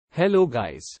Hello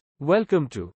guys. Welcome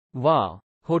to Wow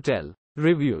Hotel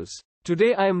Reviews.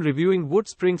 Today I am reviewing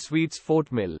WoodSpring Suites Fort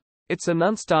Mill. It's a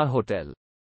non-star hotel.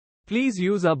 Please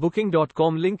use our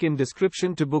booking.com link in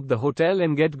description to book the hotel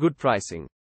and get good pricing.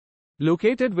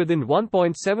 Located within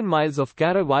 1.7 miles of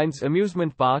Carowinds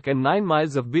Amusement Park and 9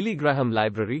 miles of Billy Graham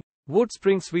Library,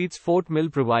 WoodSpring Suites Fort Mill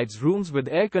provides rooms with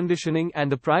air conditioning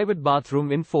and a private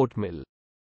bathroom in Fort Mill.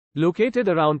 Located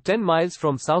around 10 miles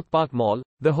from SouthPark Mall,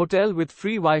 the hotel with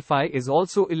free Wi-Fi is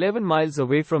also 11 miles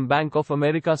away from Bank of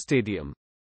America Stadium.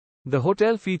 The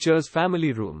hotel features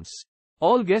family rooms.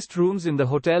 All guest rooms in the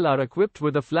hotel are equipped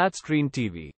with a flat-screen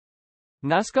TV.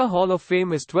 NASCAR Hall of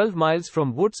Fame is 12 miles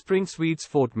from WoodSpring Suites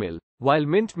Fort Mill, while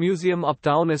Mint Museum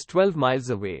Uptown is 12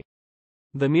 miles away.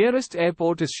 The nearest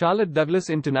airport is Charlotte Douglas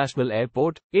International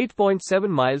Airport, 8.7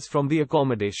 miles from the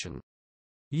accommodation.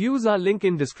 Use our link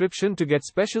in description to get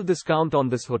special discount on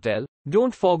this hotel.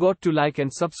 Don't forget to like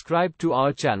and subscribe to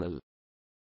our channel.